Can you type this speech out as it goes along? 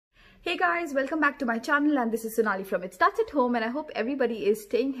Hey guys, welcome back to my channel, and this is Sonali from It Starts at Home, and I hope everybody is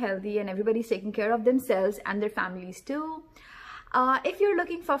staying healthy and everybody's taking care of themselves and their families too. If you're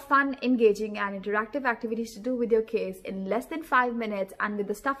looking for fun, engaging and interactive activities to do with your kids in less than 5 minutes and with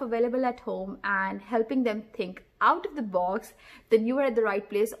the stuff available at home and helping them think out of the box, then you are at the right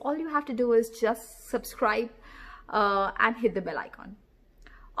place. All you have to do is just subscribe and hit the bell icon.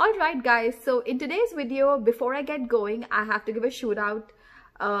 Alright guys, so in today's video, before I get going, I have to give a shout out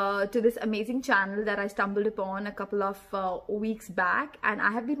to this amazing channel that I stumbled upon a couple of weeks back, and I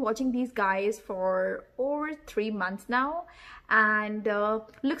have been watching these guys for over 3 months now, and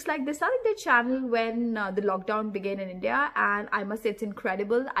looks like they started their channel when the lockdown began in India, and I must say it's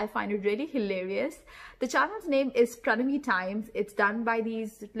incredible. I find it really hilarious. The channel's name is Pranavi Times. It's done by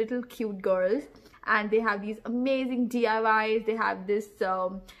these little cute girls, and they have these amazing DIYs. They have this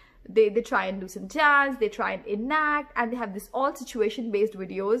they try and do some dance, they try and enact, and they have this all situation based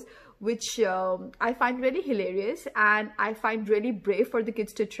videos, which I find really hilarious and I find really brave for the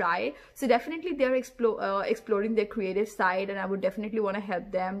kids to try. So definitely they're exploring their creative side, and I would definitely want to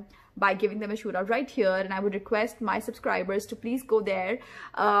help them by giving them a shout out right here. And I would request my subscribers to please go there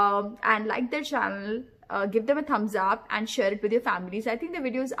and like their channel, give them a thumbs up and share it with your families. I think the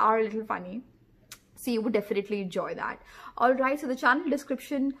videos are a little funny, so you would definitely enjoy that. All right, so the channel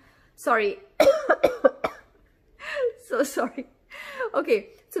description, sorry, so sorry. Okay,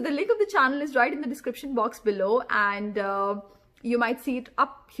 so the link of the channel is right in the description box below, and you might see it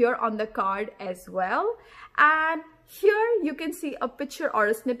up here on the card as well. And here you can see a picture or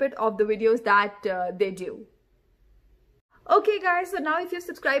a snippet of the videos that they do. Okay guys, so now if you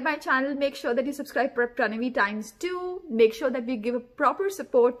subscribe my channel, make sure that you subscribe Pranavi Times too. Make sure that we give a proper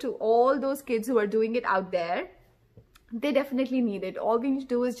support to all those kids who are doing it out there. They definitely need it. All we need to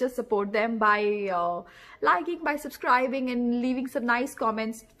do is just support them by liking, by subscribing, and leaving some nice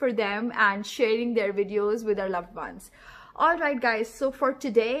comments for them and sharing their videos with our loved ones. Alright guys, so for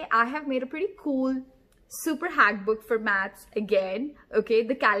today I have made a pretty cool super hack book for maths again. Okay,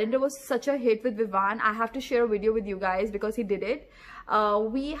 the calendar was such a hit with Vivan. I have to share a video with you guys because he did it.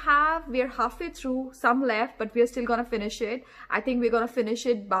 We are halfway through, some left, but we are still gonna finish it. I think we're gonna finish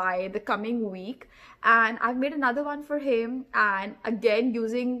it by the coming week, and I've made another one for him, and again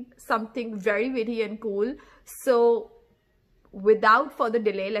using something very witty and cool. So without further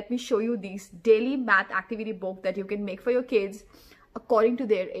delay, let me show you these daily math activity book that you can make for your kids according to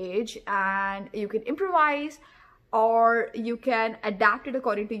their age, and you can improvise or you can adapt it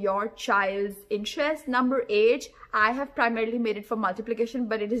according to your child's interest, number, age. I have primarily made it for multiplication,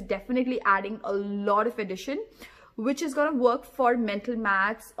 but it is definitely adding a lot of addition, which is going to work for mental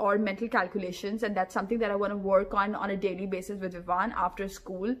maths or mental calculations, and that's something that I want to work on a daily basis with Vivan after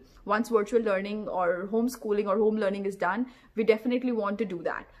school. Once virtual learning or homeschooling or home learning is done, we definitely want to do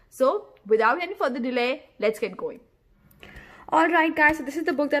that. So without any further delay, let's get going. Alright guys, so this is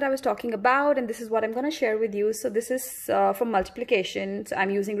the book that I was talking about, and this is what I'm going to share with you. So this is for multiplication. So I'm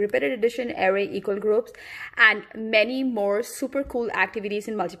using repeated addition, array, equal groups, and many more super cool activities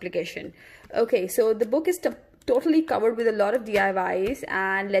in multiplication. Okay, so the book is totally covered with a lot of DIYs,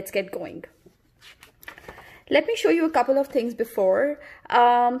 and let's get going. Let me show you a couple of things before.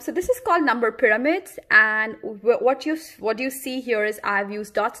 So this is called number pyramids, and what you see here is I've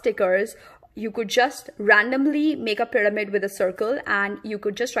used dot stickers. You could just randomly make a pyramid with a circle, and you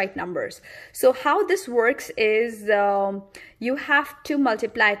could just write numbers. So how this works is you have to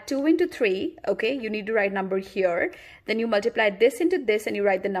multiply 2 into 3. Okay, you need to write number here. Then you multiply this into this and you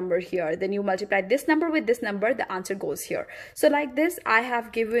write the number here. Then you multiply this number with this number, the answer goes here. So like this, I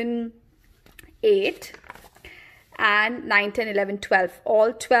have given 8 and 9, 10, 11, 12,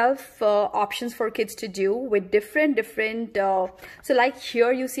 all 12 options for kids to do with different so like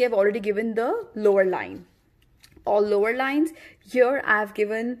here you see I've already given the lower line, all lower lines. Here I've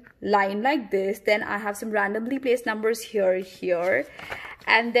given line like this, then I have some randomly placed numbers here,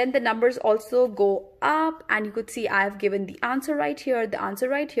 and then the numbers also go up, and you could see I've given the answer right here, the answer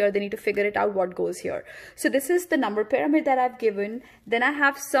right here. They need to figure it out what goes here. So this is the number pyramid that I've given. Then I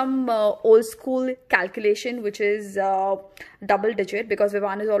have some old school calculation, which is double digit, because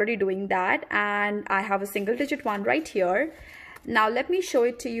Vivan is already doing that, and I have a single digit one right here. Now let me show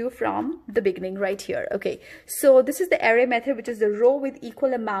it to you from the beginning right here. Okay, so this is the array method, which is the row with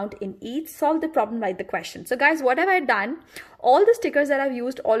equal amount in each. Solve the problem, write the question. So guys, what have I done? All the stickers that I've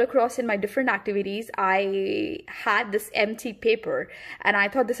used all across in my different activities, I had this empty paper, and I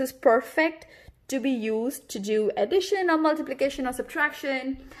thought this is perfect to be used to do addition or multiplication or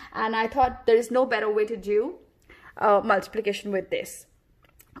subtraction, and I thought there is no better way to do multiplication with this.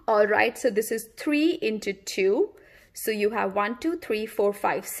 All right, so this is 3 into 2. So you have 1, 2, 3, 4,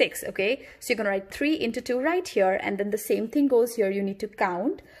 5, 6. Okay, so you're gonna write 3 into 2 right here, and then the same thing goes here. You need to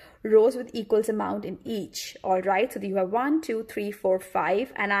count rows with equals amount in each. All right, so you have 1, 2, 3, 4,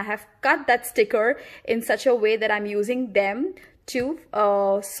 5, and I have cut that sticker in such a way that I'm using them to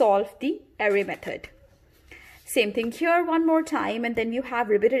solve the array method. Same thing here one more time, and then you have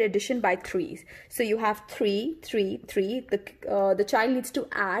repeated addition by 3s. So you have 3, 3, 3. The child needs to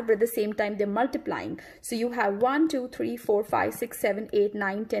add, but at the same time they're multiplying. So you have 1, 2, 3, 4, 5, 6, 7, 8,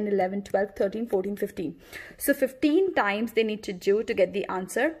 9, 10, 11, 12, 13, 14, 15. So 15 times they need to do to get the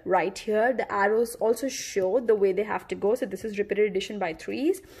answer right here. The arrows also show the way they have to go. So this is repeated addition by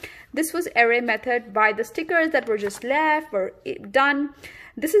 3s. This was array method by the stickers that were just left or done.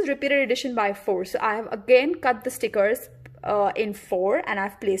 This is repeated addition by 4. So I have again cut the stickers in 4 and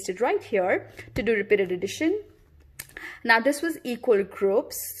I've placed it right here to do repeated addition. Now this was equal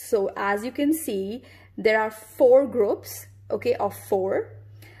groups. So as you can see, there are 4 groups, okay, of 4.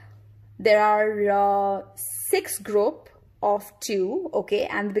 There are 6 group of 2, okay,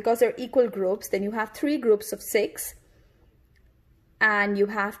 and because they're equal groups, then you have 3 groups of 6 and you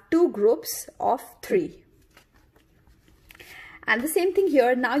have 2 groups of 3. And the same thing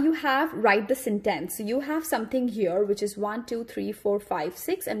here. Now you have write the sentence. So you have something here which is 1, 2, 3, 4, 5,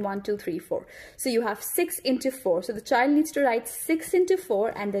 6 and 1, 2, 3, 4. So you have 6 into 4. So the child needs to write 6 into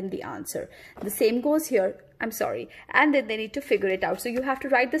 4 and then the answer. The same goes here. I'm sorry. And then they need to figure it out. So you have to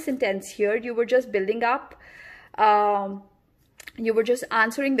write the sentence here. You were just building up. You were just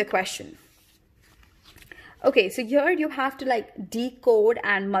answering the question. Okay, so here you have to like decode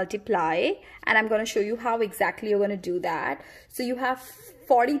and multiply, and I'm going to show you how exactly you're going to do that. So you have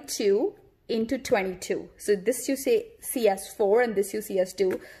 42 into 22. So this you see as 4 and this you see as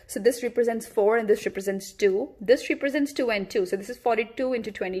 2. So this represents 4 and this represents 2. This represents 2 and 2. So this is 42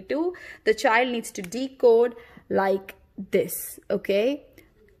 into 22. The child needs to decode like this, okay?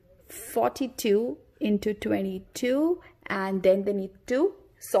 42 into 22, and then they need to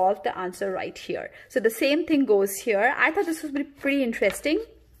solve the answer right here. So the same thing goes here. I thought this was pretty interesting.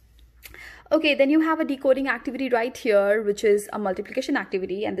 Okay, then you have a decoding activity right here, which is a multiplication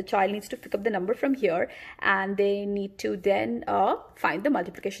activity, and the child needs to pick up the number from here and they need to then find the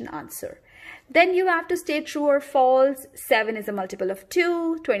multiplication answer. Then you have to state true or false. 7 is a multiple of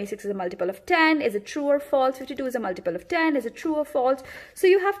 2, 26 is a multiple of 10. Is it true or false? 52 is a multiple of 10. Is it true or false? So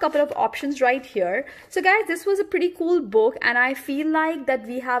you have a couple of options right here. So guys, this was a pretty cool book, and I feel like that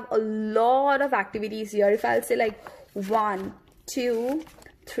we have a lot of activities here. If I'll say like 1, 2,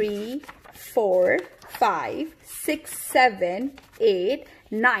 3, 4, 5, 6, 7, 8,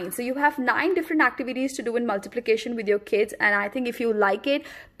 9. So you have 9 different activities to do in multiplication with your kids, and I think if you like it,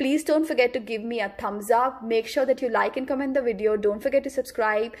 please don't forget to give me a thumbs up. Make sure that you like and comment the video. Don't forget to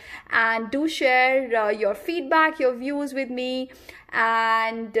subscribe, and do share your feedback, your views with me,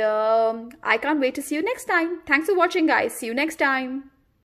 and I can't wait to see you next time. Thanks for watching, guys. See you next time.